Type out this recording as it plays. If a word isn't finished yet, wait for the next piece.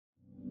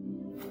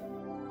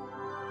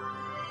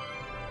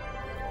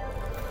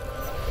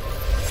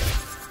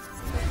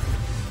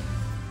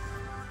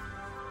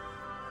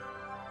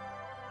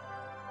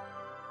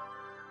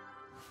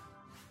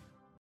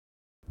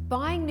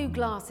Buying new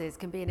glasses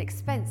can be an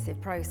expensive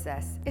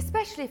process,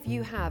 especially if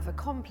you have a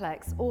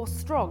complex or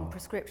strong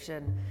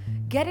prescription.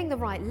 Getting the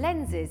right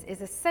lenses is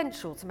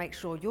essential to make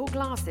sure your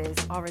glasses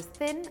are as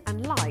thin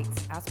and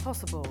light as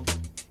possible.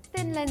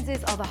 Thin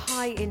lenses are the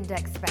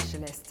high-index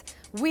specialist.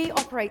 We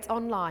operate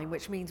online,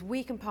 which means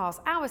we can pass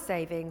our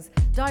savings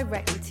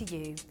directly to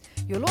you.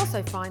 You'll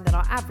also find that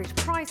our average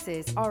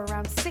prices are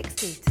around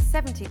 60 to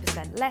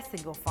 70% less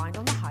than you'll find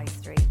on the high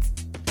street.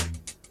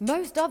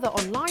 Most other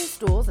online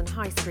stores and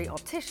high street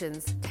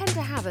opticians tend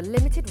to have a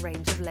limited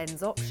range of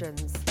lens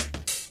options.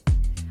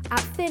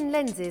 At Thin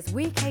Lenses,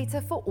 we cater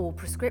for all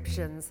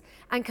prescriptions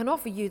and can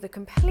offer you the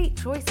complete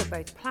choice of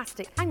both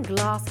plastic and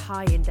glass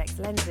high-index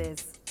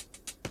lenses.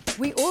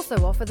 We also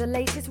offer the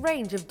latest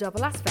range of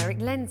double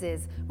aspheric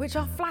lenses, which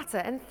are flatter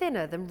and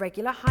thinner than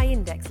regular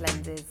high-index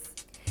lenses.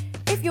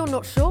 If you're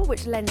not sure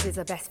which lenses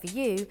are best for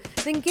you,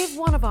 then give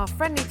one of our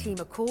friendly team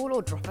a call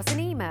or drop us an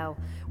email.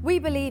 We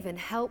believe in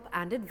help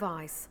and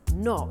advice,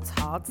 not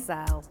hard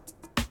sell.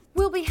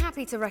 We'll be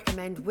happy to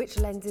recommend which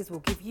lenses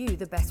will give you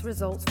the best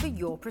results for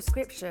your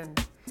prescription.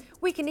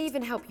 We can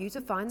even help you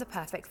to find the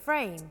perfect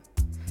frame.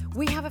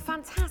 We have a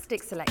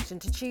fantastic selection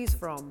to choose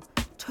from.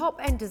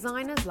 Top-end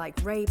designers like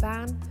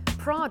Ray-Ban,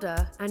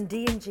 Prada and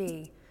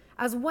D&G,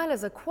 as well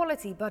as a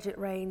quality budget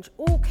range,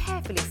 all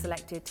carefully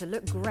selected to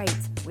look great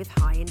with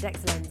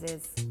high-index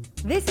lenses.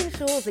 This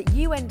ensures that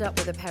you end up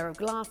with a pair of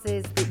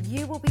glasses that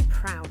you will be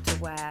proud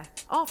to wear.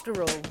 After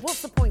all,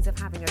 what's the point of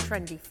having a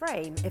trendy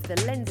frame if the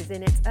lenses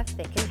in it are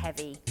thick and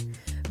heavy?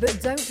 But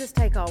don't just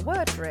take our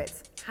word for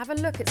it. Have a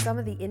look at some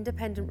of the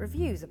independent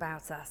reviews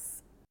about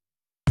us.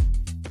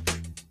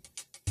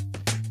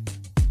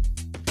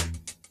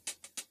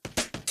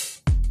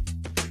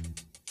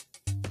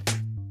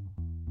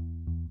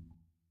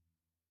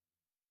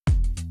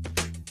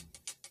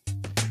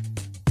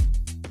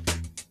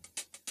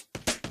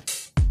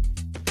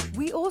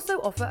 We also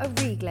offer a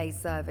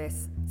reglaze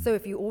service, so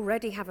if you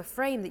already have a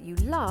frame that you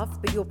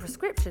love but your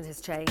prescription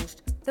has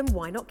changed, then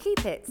why not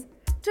keep it?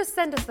 Just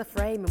send us the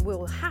frame and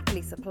we'll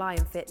happily supply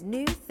and fit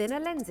new, thinner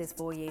lenses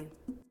for you.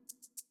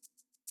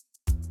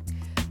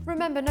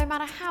 Remember, no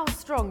matter how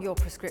strong your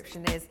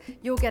prescription is,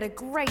 you'll get a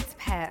great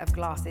pair of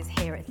glasses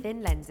here at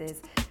Thin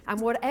Lenses, and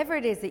whatever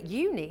it is that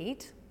you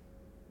need,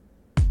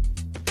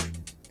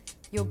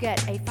 you'll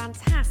get a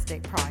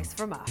fantastic price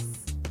from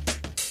us.